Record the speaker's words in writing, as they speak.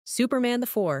Superman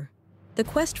 4, The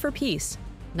Quest for Peace,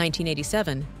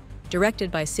 1987,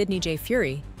 directed by Sidney J.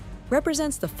 Furie,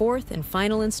 represents the fourth and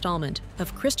final installment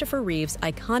of Christopher Reeve's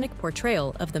iconic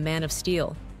portrayal of the Man of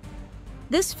Steel.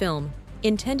 This film,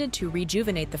 intended to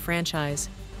rejuvenate the franchise,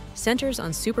 centers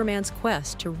on Superman's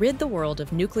quest to rid the world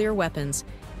of nuclear weapons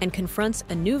and confronts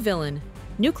a new villain,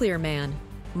 Nuclear Man,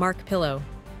 Mark Pillow.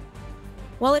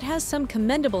 While it has some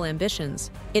commendable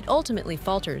ambitions, it ultimately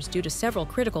falters due to several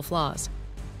critical flaws.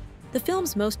 The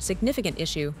film's most significant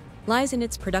issue lies in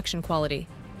its production quality.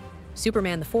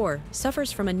 Superman 4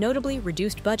 suffers from a notably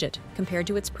reduced budget compared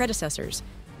to its predecessors,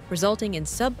 resulting in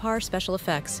subpar special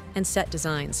effects and set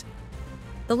designs.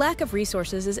 The lack of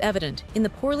resources is evident in the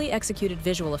poorly executed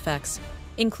visual effects,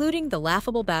 including the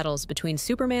laughable battles between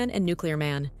Superman and Nuclear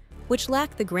Man, which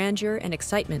lack the grandeur and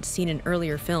excitement seen in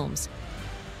earlier films.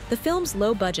 The film's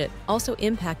low budget also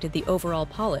impacted the overall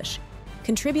polish,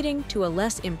 contributing to a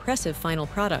less impressive final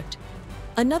product.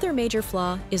 Another major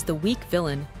flaw is the weak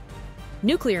villain.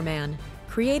 Nuclear Man,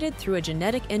 created through a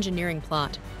genetic engineering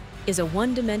plot, is a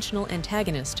one-dimensional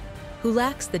antagonist who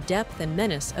lacks the depth and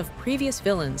menace of previous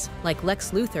villains like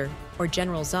Lex Luthor or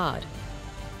General Zod.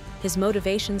 His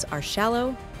motivations are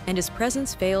shallow, and his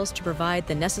presence fails to provide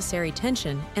the necessary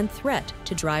tension and threat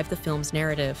to drive the film's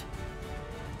narrative.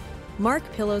 Mark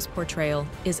Pillow's portrayal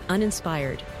is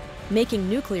uninspired, making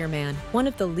Nuclear Man one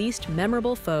of the least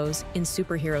memorable foes in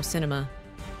superhero cinema.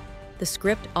 The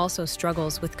script also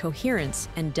struggles with coherence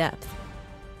and depth.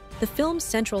 The film's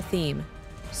central theme,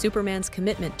 Superman's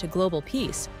commitment to global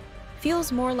peace,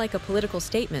 feels more like a political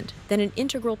statement than an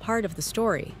integral part of the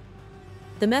story.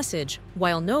 The message,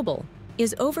 while noble,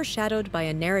 is overshadowed by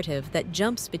a narrative that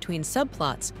jumps between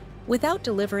subplots without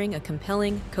delivering a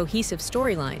compelling, cohesive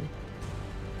storyline.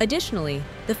 Additionally,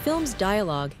 the film's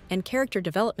dialogue and character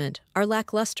development are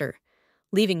lackluster,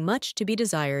 leaving much to be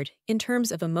desired in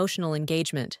terms of emotional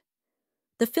engagement.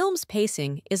 The film's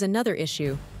pacing is another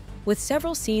issue, with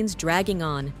several scenes dragging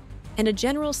on and a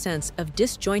general sense of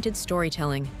disjointed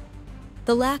storytelling.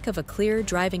 The lack of a clear,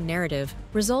 driving narrative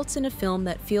results in a film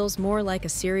that feels more like a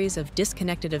series of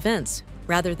disconnected events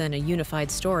rather than a unified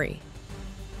story.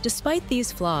 Despite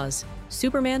these flaws,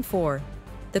 Superman 4,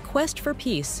 The Quest for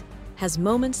Peace, has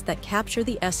moments that capture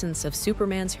the essence of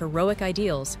Superman's heroic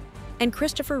ideals and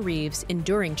Christopher Reeve's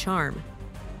enduring charm.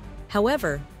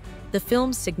 However, the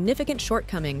film's significant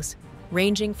shortcomings,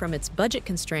 ranging from its budget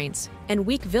constraints and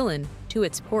weak villain to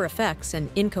its poor effects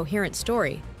and incoherent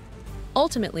story,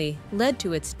 ultimately led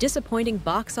to its disappointing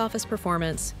box office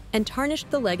performance and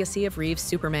tarnished the legacy of Reeve's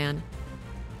Superman.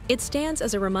 It stands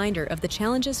as a reminder of the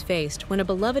challenges faced when a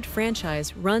beloved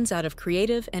franchise runs out of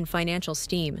creative and financial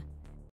steam.